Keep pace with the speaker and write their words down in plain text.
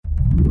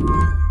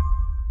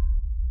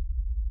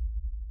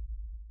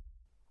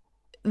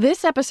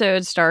This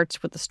episode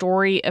starts with the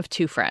story of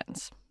two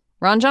friends,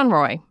 Ranjan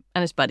Roy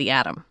and his buddy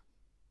Adam.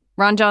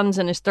 Ranjan's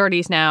in his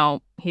 30s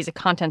now. He's a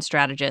content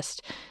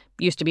strategist,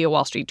 used to be a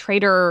Wall Street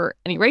trader,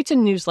 and he writes a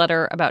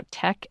newsletter about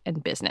tech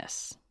and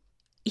business.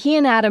 He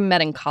and Adam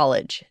met in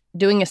college,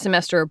 doing a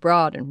semester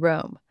abroad in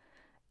Rome.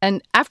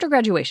 And after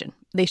graduation,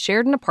 they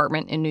shared an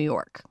apartment in New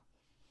York.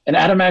 And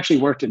Adam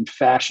actually worked in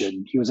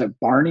fashion. He was at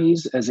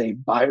Barney's as a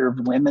buyer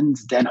of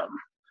women's denim.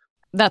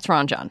 That's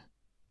Ranjan.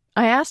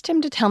 I asked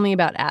him to tell me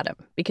about Adam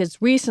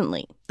because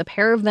recently the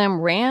pair of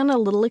them ran a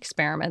little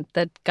experiment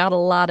that got a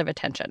lot of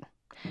attention.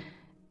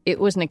 It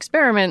was an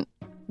experiment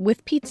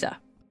with pizza,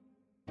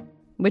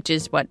 which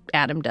is what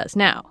Adam does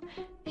now.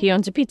 He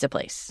owns a pizza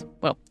place.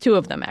 Well, two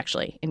of them,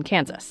 actually, in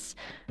Kansas.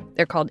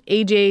 They're called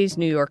AJ's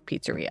New York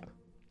Pizzeria.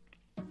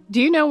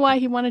 Do you know why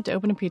he wanted to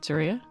open a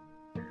pizzeria?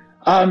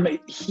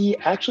 He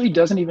actually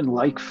doesn't even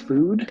like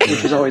food,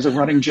 which is always a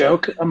running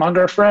joke among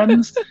our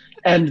friends.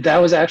 And that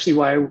was actually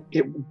why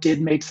it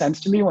did make sense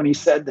to me when he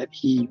said that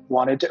he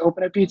wanted to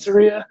open a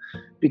pizzeria,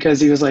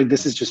 because he was like,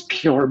 this is just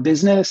pure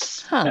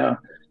business,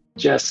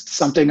 just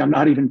something I'm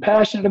not even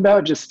passionate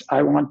about.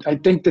 I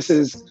think this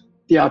is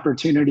the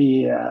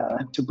opportunity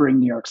to bring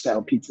New York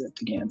style pizza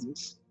to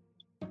Kansas.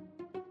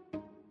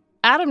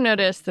 Adam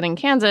noticed that in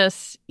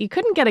Kansas, you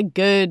couldn't get a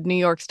good New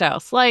York style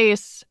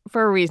slice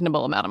for a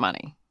reasonable amount of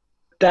money.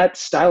 That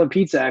style of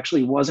pizza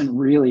actually wasn't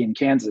really in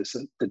Kansas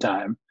at the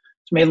time.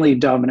 It's mainly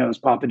Domino's,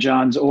 Papa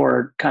John's,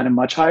 or kind of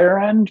much higher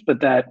end, but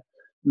that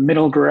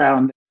middle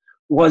ground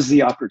was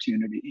the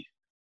opportunity.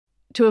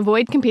 To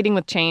avoid competing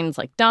with chains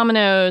like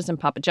Domino's and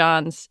Papa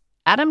John's,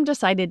 Adam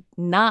decided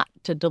not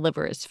to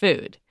deliver his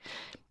food.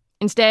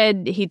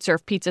 Instead, he'd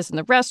serve pizzas in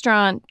the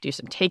restaurant, do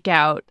some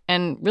takeout,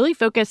 and really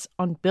focus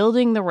on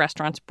building the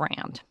restaurant's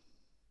brand.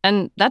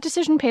 And that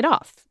decision paid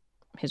off.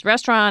 His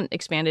restaurant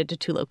expanded to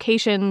 2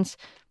 locations.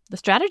 The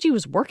strategy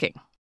was working.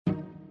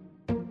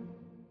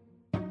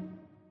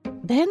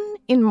 Then,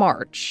 in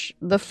March,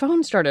 the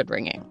phone started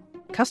ringing.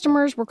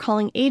 Customers were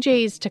calling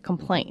AJ's to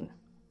complain.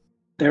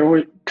 They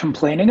were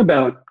complaining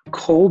about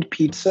cold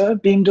pizza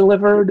being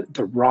delivered,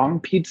 the wrong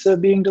pizza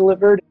being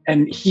delivered.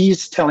 And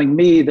he's telling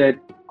me that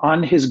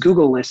on his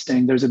Google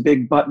listing, there's a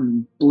big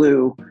button,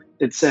 blue,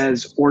 that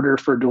says order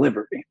for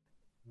delivery.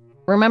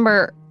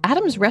 Remember,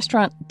 Adam's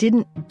restaurant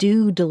didn't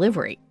do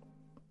delivery.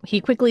 He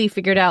quickly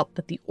figured out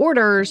that the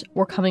orders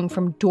were coming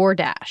from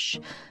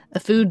DoorDash, a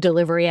food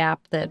delivery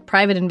app that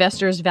private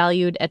investors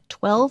valued at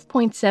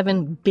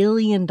 $12.7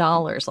 billion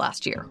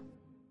last year.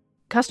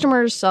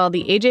 Customers saw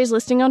the AJ's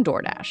listing on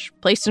DoorDash,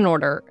 placed an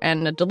order,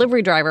 and a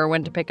delivery driver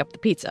went to pick up the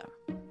pizza.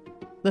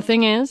 The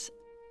thing is,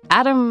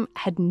 Adam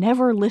had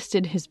never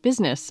listed his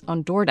business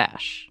on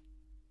DoorDash.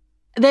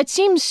 That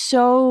seems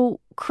so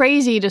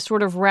crazy to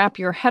sort of wrap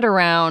your head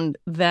around,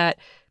 that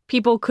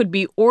people could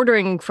be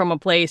ordering from a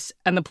place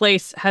and the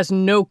place has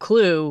no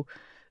clue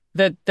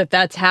that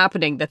that's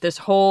happening, that this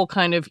whole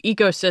kind of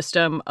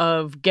ecosystem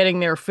of getting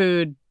their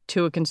food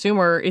to a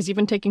consumer is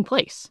even taking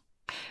place.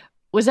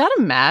 Was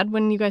Adam mad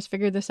when you guys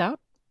figured this out?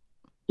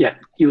 Yeah,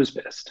 he was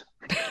pissed.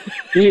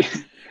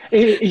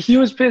 he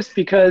was pissed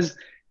because,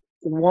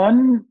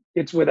 1,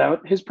 it's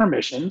without his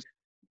permission.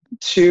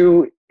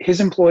 2,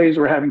 his employees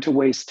were having to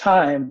waste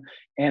time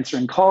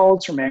answering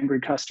calls from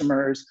angry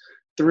customers.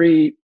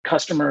 3,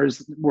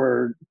 customers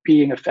were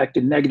being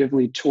affected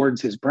negatively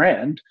towards his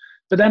brand.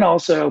 But then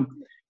also,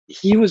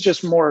 he was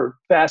just more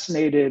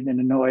fascinated and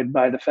annoyed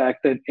by the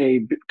fact that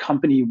a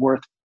company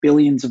worth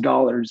billions of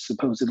dollars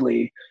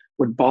supposedly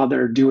would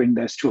bother doing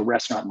this to a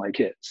restaurant like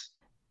his.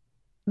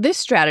 This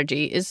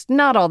strategy is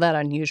not all that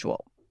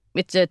unusual.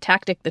 It's a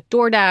tactic that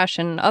DoorDash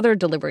and other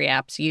delivery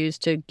apps use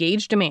to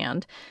gauge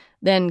demand,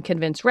 then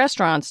convince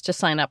restaurants to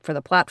sign up for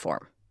the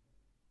platform.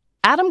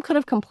 Adam could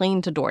have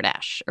complained to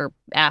DoorDash or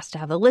asked to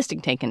have the listing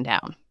taken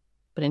down.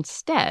 But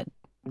instead,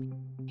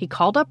 he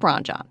called up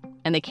Ranjan,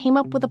 and they came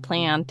up with a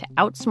plan to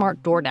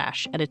outsmart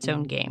DoorDash at its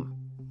own game.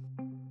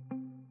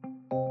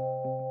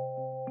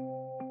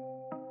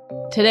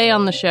 Today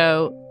on the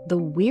show, the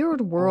weird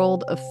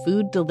world of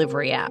food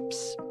delivery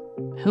apps.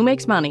 Who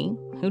makes money?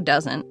 Who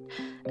doesn't?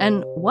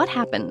 And what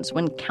happens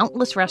when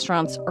countless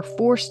restaurants are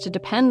forced to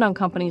depend on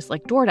companies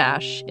like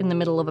DoorDash in the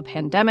middle of a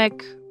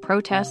pandemic,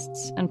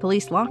 protests, and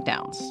police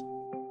lockdowns?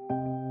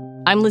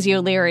 I'm Lizzie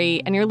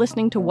O'Leary, and you're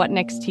listening to What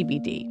Next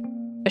TBD,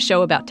 a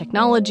show about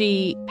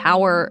technology,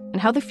 power,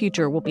 and how the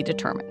future will be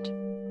determined.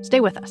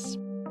 Stay with us.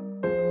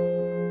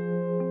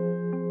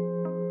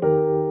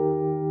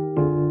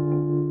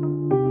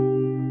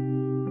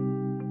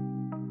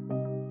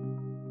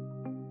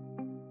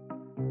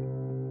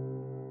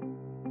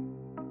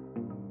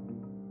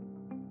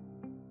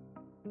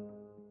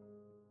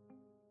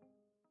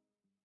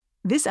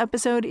 This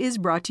episode is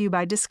brought to you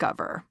by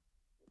Discover.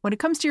 When it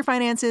comes to your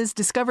finances,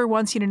 Discover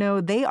wants you to know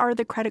they are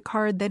the credit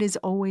card that is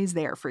always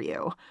there for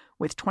you.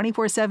 With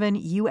 24/7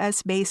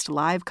 U.S.-based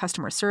live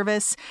customer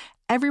service,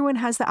 everyone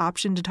has the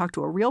option to talk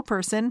to a real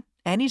person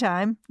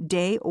anytime,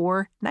 day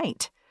or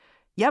night.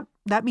 Yep,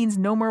 that means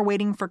no more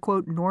waiting for,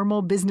 quote,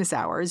 normal business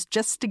hours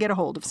just to get a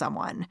hold of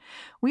someone.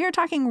 We are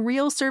talking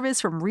real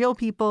service from real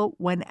people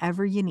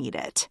whenever you need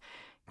it.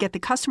 Get the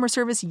customer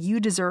service you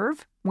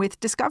deserve with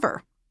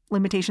Discover.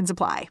 Limitations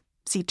apply.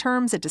 See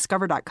terms at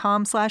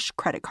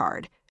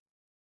discover.com/creditcard.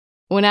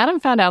 When Adam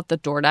found out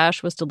that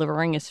DoorDash was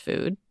delivering his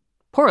food,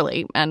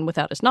 poorly and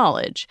without his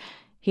knowledge,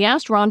 he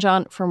asked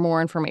Ranjan for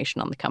more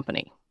information on the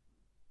company.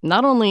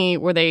 Not only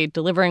were they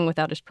delivering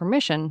without his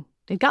permission,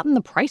 they'd gotten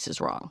the prices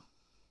wrong.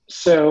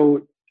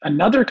 So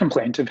another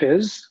complaint of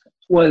his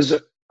was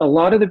a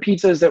lot of the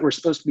pizzas that were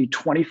supposed to be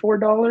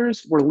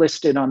 $24 were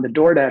listed on the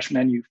DoorDash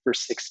menu for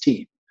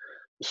 $16.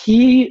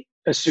 He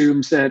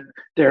assumes that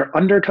they're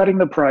undercutting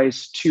the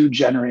price to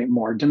generate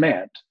more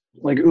demand.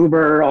 Like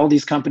Uber, all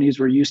these companies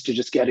were used to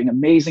just getting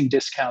amazing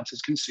discounts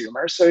as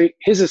consumers. So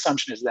his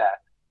assumption is that.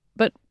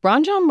 But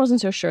Ranjan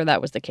wasn't so sure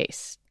that was the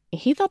case.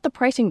 He thought the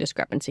pricing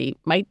discrepancy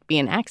might be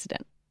an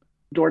accident.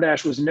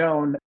 DoorDash was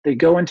known. They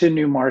go into a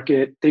new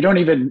market. They don't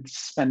even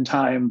spend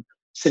time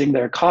sitting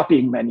there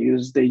copying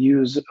menus. They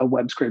use a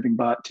web scraping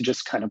bot to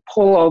just kind of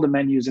pull all the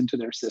menus into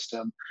their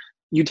system.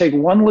 You take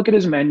one look at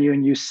his menu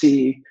and you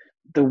see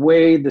the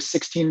way the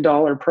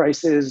 $16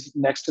 price is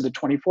next to the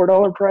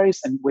 $24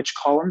 price and which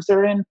columns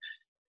they're in.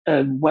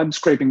 A web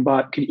scraping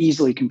bot could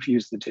easily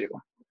confuse the two.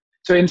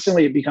 So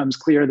instantly it becomes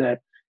clear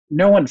that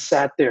no one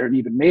sat there and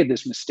even made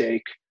this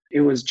mistake.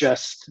 It was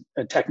just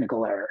a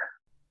technical error.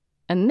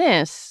 And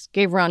this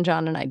gave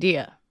Ranjan an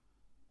idea.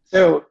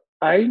 So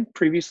I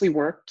previously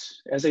worked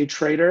as a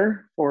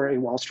trader for a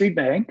Wall Street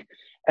bank,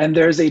 and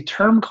there's a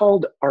term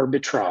called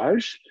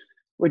arbitrage,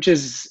 which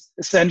is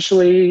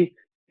essentially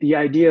the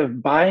idea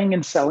of buying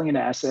and selling an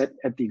asset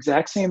at the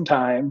exact same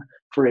time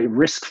for a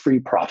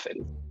risk-free profit.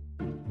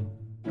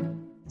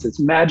 It's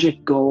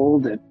magic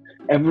gold that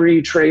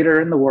every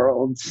trader in the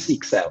world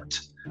seeks out.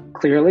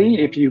 Clearly,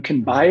 if you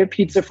can buy a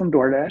pizza from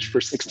DoorDash for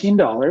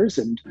 $16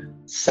 and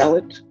sell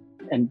it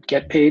and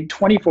get paid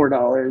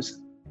 $24,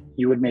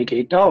 you would make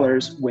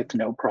 $8 with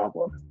no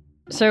problem.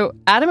 So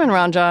Adam and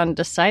Ranjan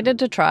decided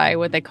to try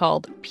what they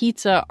called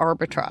pizza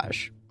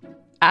arbitrage.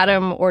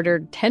 Adam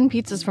ordered 10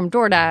 pizzas from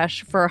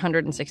DoorDash for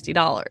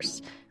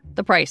 $160,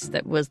 the price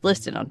that was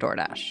listed on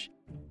DoorDash.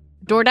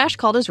 DoorDash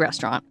called his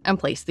restaurant and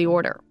placed the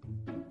order.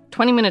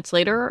 20 minutes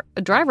later,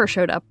 a driver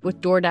showed up with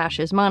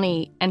DoorDash's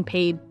money and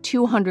paid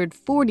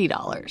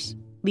 $240,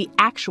 the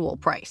actual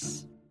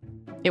price.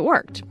 It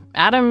worked.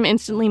 Adam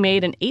instantly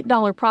made an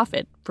 $8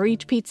 profit for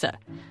each pizza.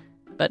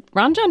 But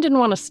Ranjan didn't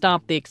want to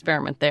stop the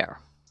experiment there.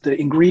 The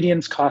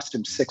ingredients cost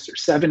him $6 or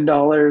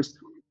 $7.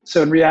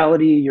 So in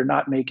reality, you're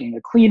not making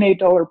a clean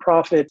 $8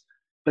 profit.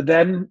 But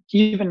then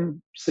he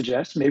even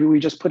suggests maybe we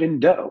just put in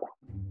dough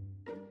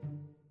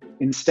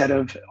instead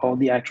of all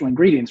the actual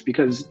ingredients,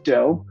 because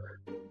dough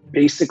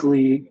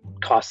basically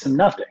costs him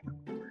nothing.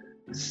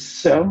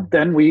 So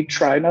then we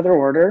try another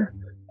order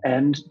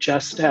and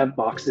just have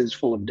boxes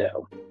full of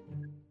dough.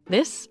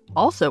 This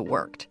also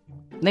worked.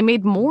 They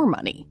made more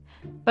money.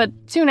 But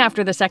soon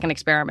after the second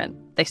experiment,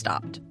 they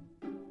stopped.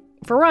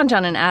 For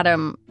Ranjan and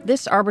Adam,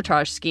 this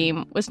arbitrage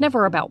scheme was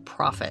never about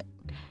profit.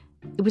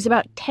 It was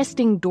about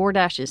testing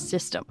DoorDash's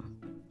system.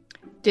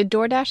 Did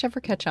DoorDash ever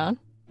catch on?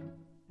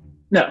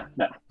 No.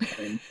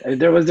 I mean,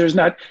 there's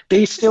not.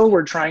 They still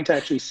were trying to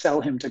actually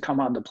sell him to come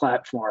on the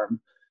platform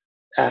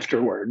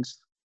afterwards.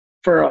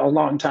 For a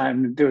long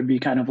time, there would be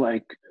kind of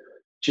like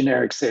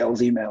generic sales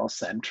emails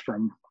sent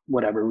from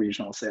whatever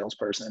regional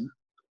salesperson.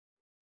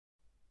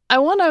 I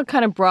want to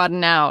kind of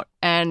broaden out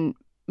and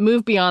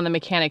move beyond the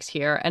mechanics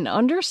here and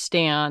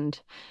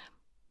understand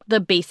the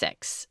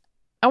basics.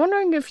 I'm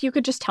wondering if you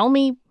could just tell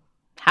me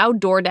how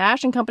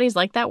DoorDash and companies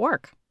like that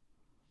work.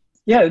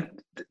 Yeah,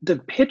 the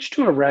pitch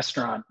to a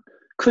restaurant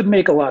could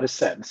make a lot of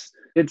sense.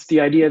 It's the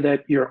idea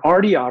that you're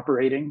already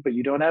operating, but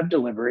you don't have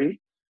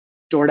delivery.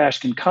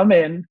 DoorDash can come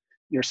in,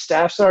 your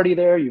staff's already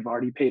there, you've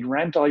already paid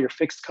rent, all your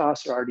fixed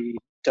costs are already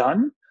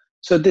done.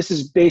 So this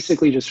is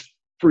basically just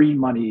free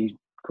money,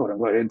 quote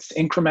unquote. It's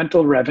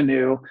incremental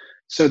revenue.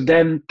 So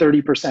then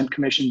 30%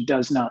 commission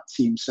does not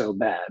seem so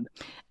bad.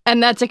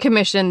 And that's a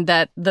commission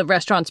that the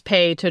restaurants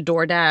pay to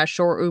DoorDash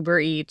or Uber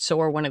Eats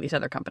or one of these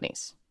other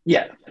companies.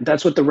 Yeah,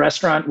 that's what the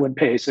restaurant would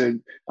pay. So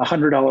a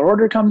 $100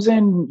 order comes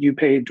in, you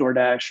pay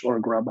DoorDash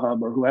or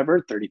Grubhub or whoever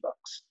 $30.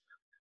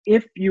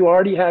 If you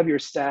already have your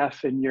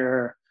staff and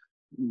your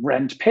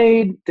rent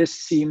paid, this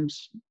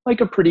seems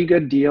like a pretty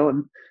good deal.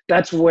 And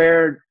that's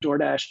where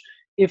DoorDash,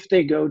 if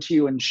they go to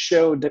you and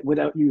showed that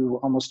without you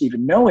almost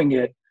even knowing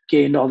it,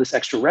 gained all this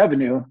extra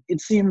revenue,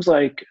 it seems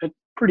like a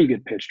pretty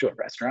good pitch to a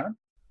restaurant.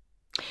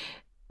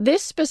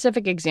 This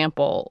specific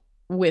example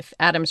with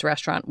Adam's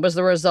restaurant was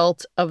the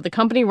result of the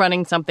company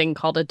running something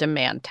called a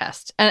demand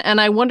test. And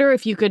I wonder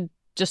if you could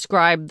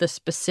describe the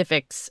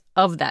specifics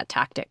of that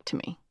tactic to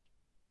me.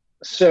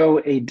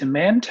 So a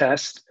demand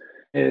test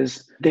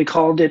is, they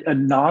called it a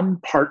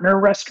non-partner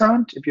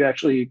restaurant. If you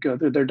actually go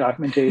through their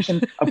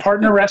documentation, a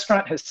partner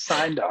restaurant has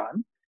signed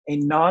on. A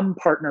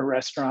non-partner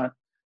restaurant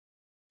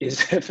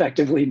is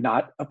effectively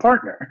not a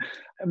partner.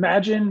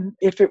 Imagine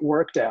if it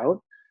worked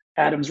out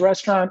Adam's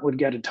restaurant would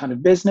get a ton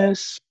of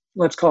business.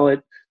 Let's call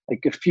it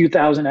like a few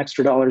thousand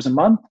extra dollars a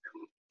month.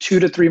 2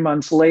 to 3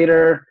 months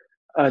later,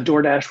 a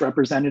DoorDash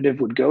representative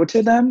would go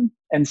to them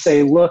and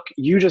say, look,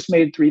 you just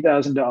made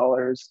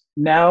 $3,000.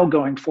 Now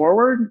going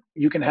forward,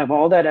 you can have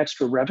all that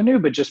extra revenue,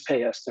 but just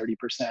pay us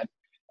 30%.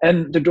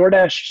 And the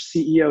DoorDash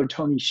CEO,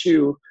 Tony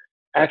Xu,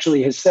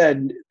 actually has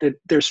said that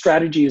their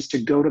strategy is to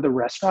go to the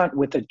restaurant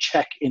with a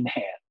check in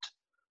hand.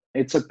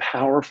 It's a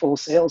powerful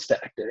sales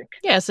tactic.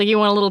 Yeah, so you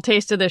want a little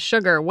taste of the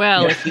sugar.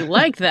 Well, if you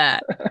like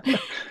that.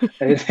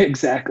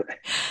 Exactly.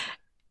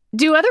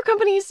 Do other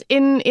companies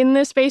in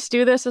this space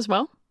do this as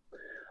well?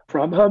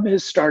 Grubhub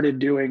has started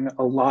doing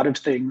a lot of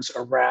things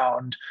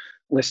around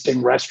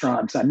listing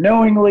restaurants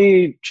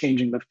unknowingly,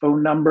 changing the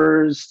phone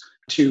numbers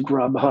to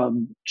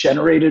Grubhub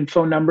generated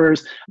phone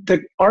numbers.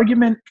 The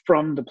argument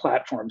from the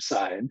platform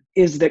side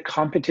is that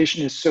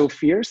competition is so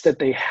fierce that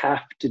they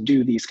have to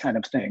do these kind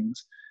of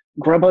things.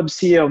 Grubhub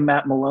CEO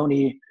Matt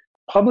Maloney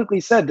publicly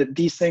said that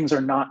these things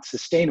are not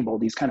sustainable,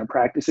 these kind of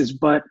practices,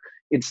 but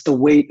it's the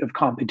weight of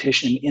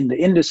competition in the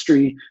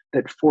industry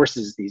that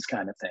forces these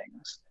kind of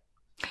things.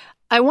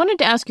 I wanted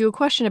to ask you a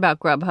question about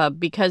Grubhub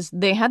because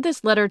they had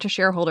this letter to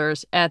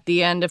shareholders at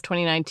the end of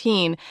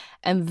 2019,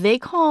 and they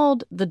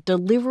called the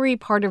delivery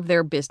part of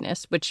their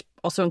business, which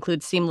also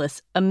includes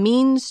Seamless, a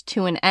means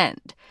to an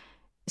end,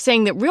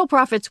 saying that real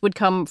profits would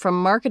come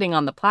from marketing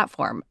on the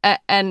platform.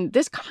 And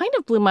this kind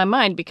of blew my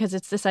mind because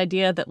it's this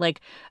idea that like,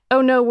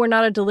 oh, no, we're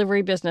not a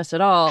delivery business at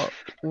all.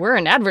 We're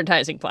an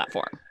advertising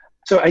platform.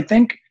 So I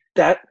think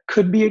that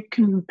could be a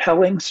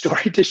compelling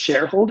story to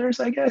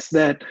shareholders, I guess,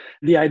 that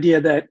the idea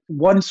that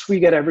once we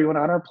get everyone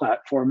on our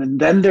platform and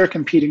then they're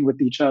competing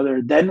with each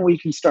other, then we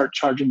can start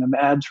charging them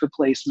ads for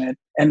placement.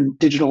 And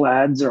digital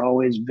ads are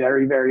always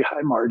very, very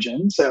high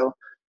margin. So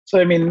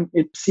I mean,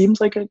 it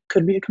seems like it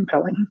could be a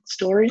compelling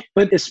story,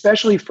 but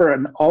especially for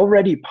an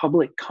already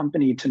public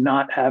company to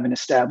not have an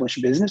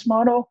established business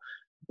model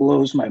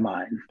blows my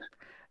mind.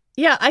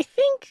 Yeah, I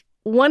think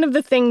one of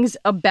the things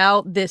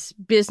about this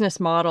business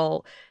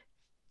model,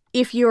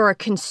 if you're a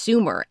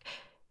consumer,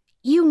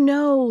 you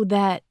know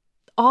that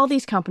all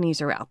these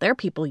companies are out there.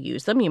 People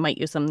use them. You might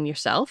use them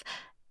yourself.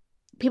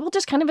 People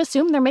just kind of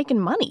assume they're making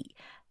money.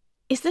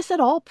 Is this at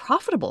all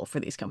profitable for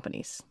these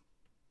companies?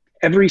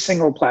 Every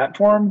single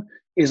platform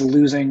is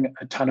losing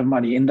a ton of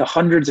money in the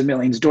hundreds of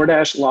millions.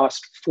 DoorDash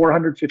lost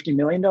 $450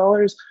 million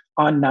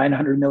on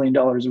 $900 million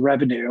of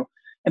revenue.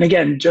 And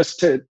again, just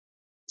to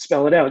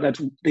spell it out,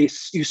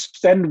 you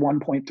spend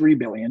 $1.3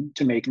 billion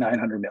to make $900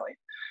 million.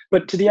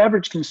 But to the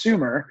average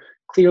consumer,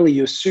 clearly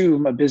you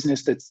assume a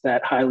business that's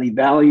that highly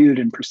valued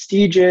and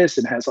prestigious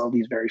and has all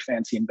these very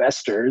fancy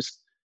investors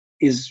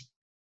is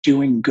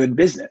doing good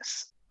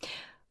business.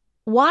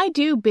 Why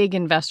do big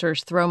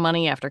investors throw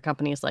money after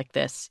companies like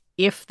this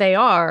if they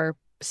are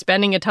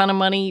spending a ton of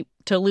money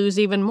to lose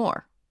even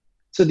more?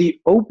 So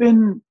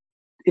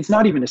it's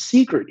not even a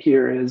secret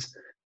here, is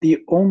the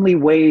only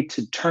way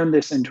to turn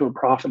this into a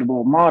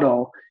profitable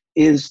model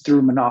is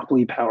through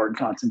monopoly-powered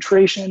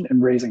concentration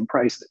and raising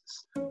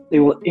prices. They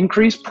will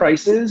increase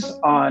prices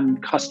on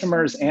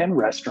customers and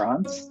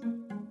restaurants,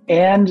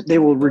 and they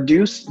will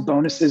reduce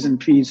bonuses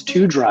and fees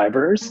to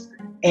drivers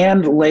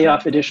and lay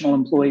off additional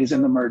employees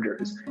in the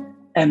mergers.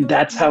 And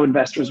that's how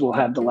investors will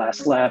have the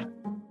last laugh.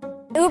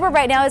 Uber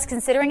right now is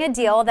considering a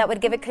deal that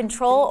would give it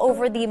control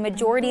over the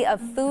majority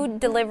of food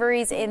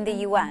deliveries in the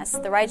U.S.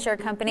 The rideshare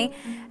company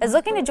is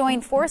looking to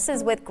join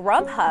forces with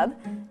Grubhub.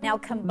 Now,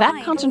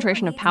 that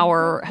concentration of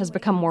power has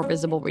become more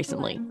visible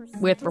recently,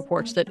 with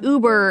reports that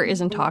Uber is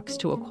in talks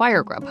to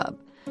acquire Grubhub.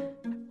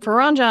 For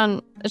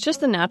Ranjan, it's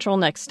just the natural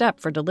next step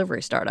for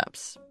delivery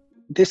startups.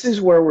 This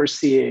is where we're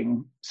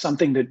seeing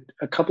something that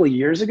a couple of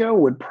years ago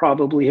would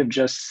probably have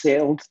just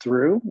sailed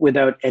through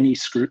without any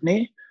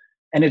scrutiny.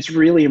 And it's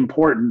really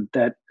important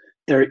that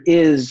there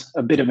is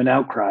a bit of an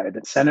outcry,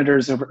 that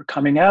senators are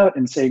coming out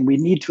and saying we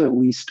need to at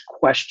least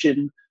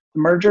question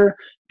the merger,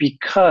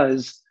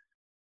 because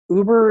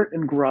Uber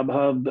and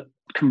Grubhub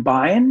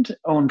combined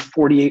own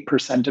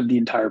 48% of the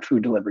entire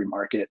food delivery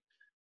market.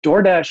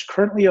 DoorDash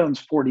currently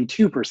owns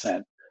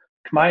 42%.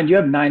 Combined, you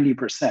have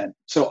 90%.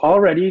 So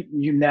already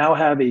you now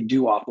have a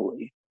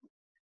duopoly.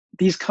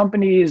 These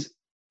companies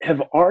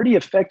have already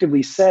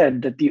effectively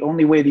said that the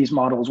only way these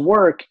models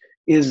work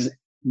is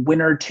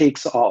winner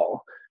takes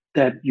all,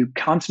 that you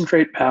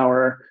concentrate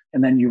power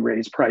and then you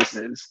raise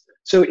prices.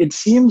 So it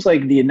seems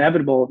like the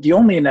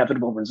only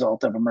inevitable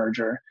result of a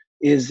merger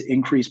is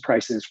increased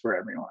prices for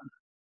everyone.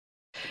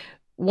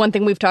 One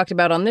thing we've talked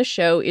about on this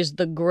show is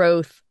the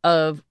growth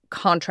of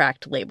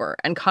contract labor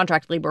and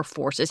contract labor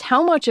forces.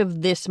 How much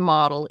of this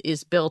model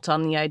is built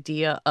on the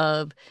idea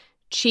of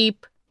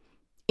cheap,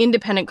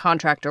 independent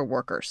contractor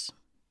workers?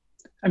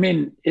 I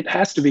mean, it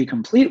has to be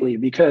completely,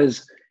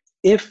 because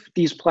if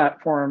these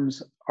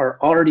platforms are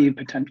already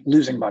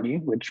losing money,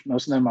 which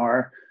most of them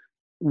are,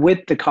 with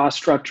the cost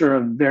structure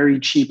of very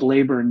cheap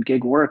labor and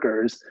gig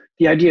workers,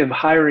 the idea of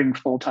hiring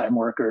full-time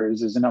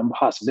workers is an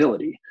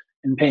impossibility,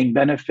 and paying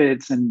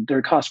benefits and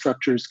their cost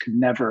structures could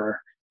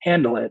never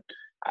handle it.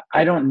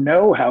 I don't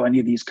know how any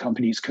of these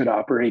companies could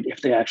operate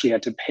if they actually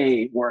had to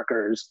pay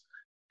workers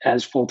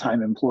as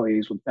full-time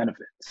employees with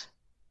benefits.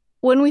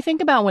 When we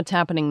think about what's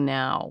happening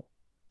now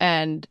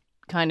and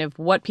kind of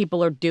what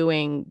people are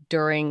doing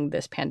during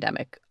this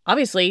pandemic,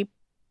 obviously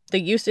the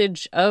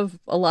usage of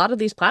a lot of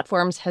these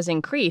platforms has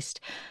increased.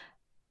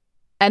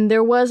 And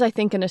there was, I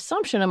think, an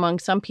assumption among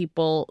some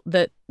people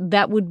that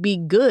that would be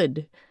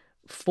good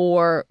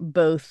for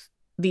both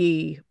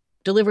the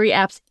delivery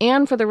apps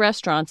and for the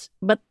restaurants.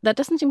 But that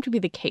doesn't seem to be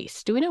the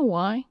case. Do we know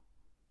why?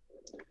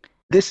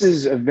 This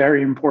is a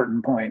very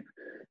important point.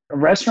 A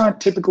restaurant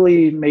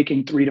typically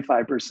making 3 to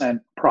 5%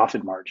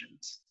 profit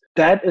margins.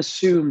 That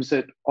assumes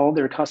that all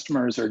their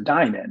customers are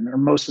dine-in, or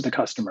most of the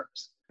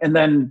customers. And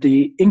then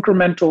the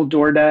incremental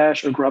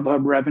DoorDash or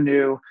Grubhub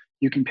revenue,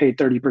 you can pay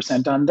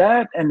 30% on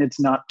that, and it's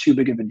not too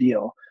big of a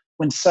deal.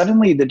 When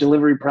suddenly the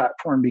delivery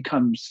platform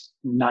becomes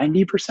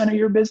 90% of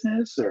your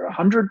business or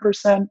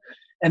 100%,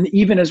 and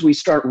even as we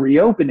start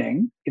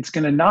reopening, it's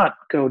going to not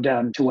go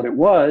down to what it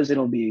was.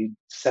 It'll be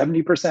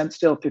 70%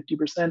 still,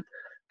 50%.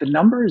 The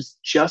numbers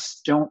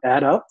just don't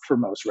add up for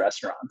most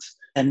restaurants.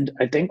 And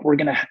I think we're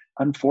going to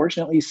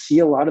unfortunately see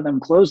a lot of them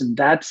close. And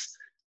that's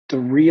the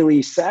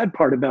really sad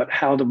part about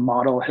how the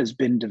model has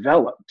been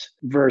developed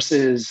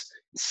versus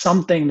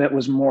something that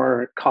was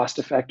more cost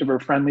effective or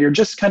friendly or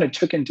just kind of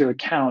took into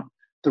account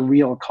the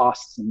real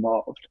costs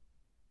involved.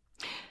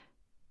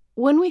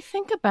 When we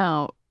think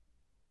about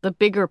the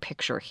bigger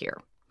picture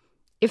here,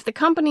 if the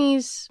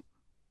companies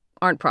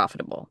aren't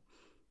profitable,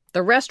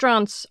 the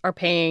restaurants are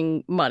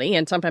paying money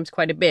and sometimes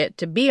quite a bit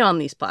to be on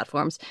these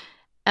platforms,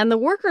 and the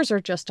workers are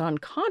just on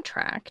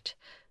contract,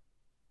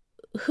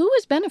 who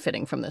is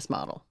benefiting from this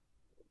model?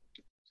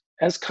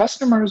 As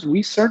customers,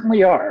 we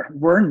certainly are.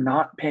 We're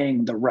not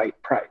paying the right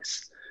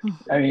price.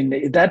 I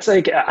mean, that's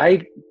like,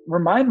 I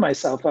remind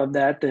myself of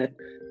that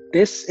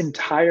this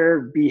entire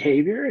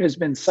behavior has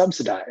been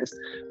subsidized.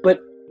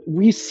 But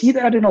we see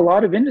that in a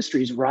lot of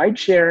industries. Ride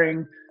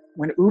sharing,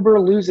 when Uber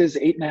loses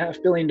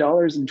 $8.5 billion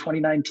in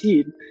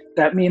 2019,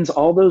 that means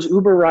all those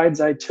Uber rides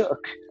I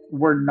took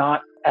were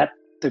not at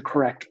the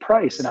correct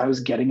price. And I was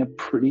getting a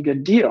pretty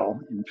good deal.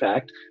 In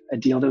fact, a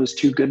deal that was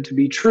too good to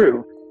be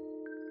true.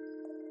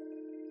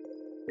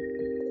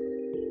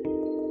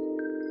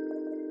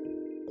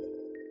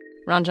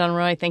 Ranjan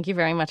Roy, thank you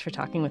very much for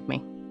talking with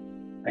me.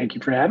 Thank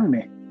you for having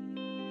me.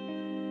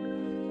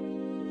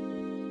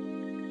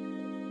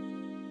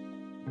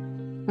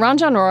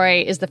 Ranjan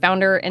Roy is the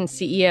founder and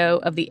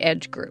CEO of the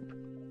Edge Group.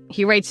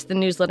 He writes the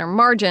newsletter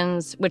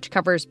Margins, which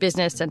covers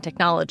business and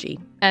technology,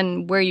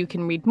 and where you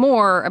can read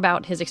more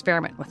about his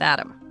experiment with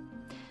Adam.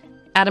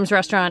 Adam's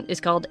restaurant is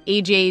called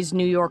AJ's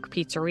New York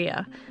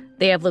Pizzeria.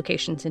 They have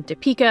locations in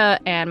Topeka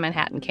and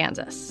Manhattan,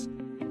 Kansas.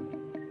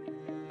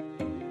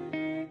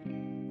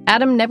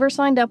 Adam never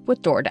signed up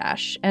with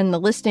DoorDash, and the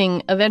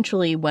listing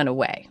eventually went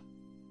away.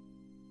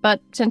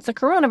 But since the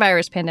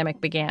coronavirus pandemic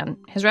began,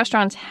 his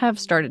restaurants have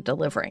started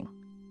delivering,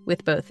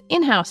 with both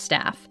in-house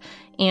staff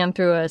and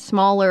through a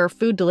smaller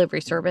food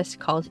delivery service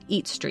called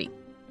Eat Street.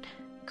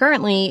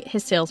 Currently,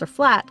 his sales are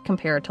flat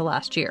compared to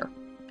last year.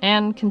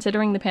 And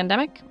considering the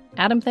pandemic,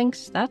 Adam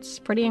thinks that's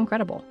pretty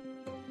incredible.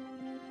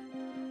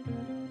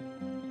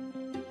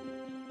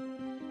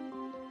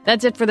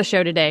 That's it for the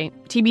show today.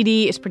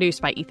 TBD is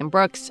produced by Ethan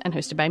Brooks and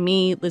hosted by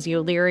me, Lizzie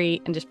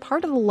O'Leary, and is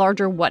part of the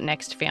larger What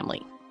Next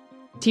family.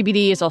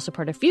 TBD is also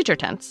part of Future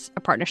Tense,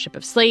 a partnership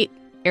of Slate,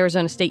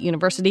 Arizona State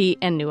University,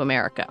 and New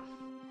America.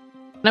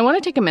 And I want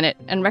to take a minute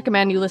and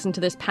recommend you listen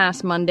to this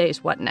past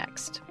Monday's What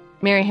Next.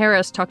 Mary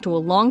Harris talked to a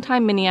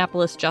longtime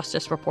Minneapolis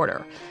justice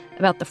reporter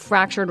about the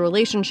fractured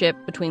relationship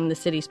between the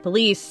city's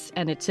police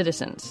and its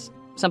citizens,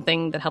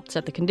 something that helped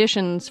set the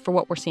conditions for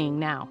what we're seeing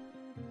now.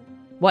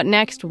 What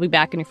Next will be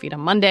back in your feed on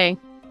Monday.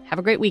 Have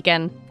a great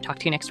weekend. Talk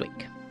to you next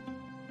week.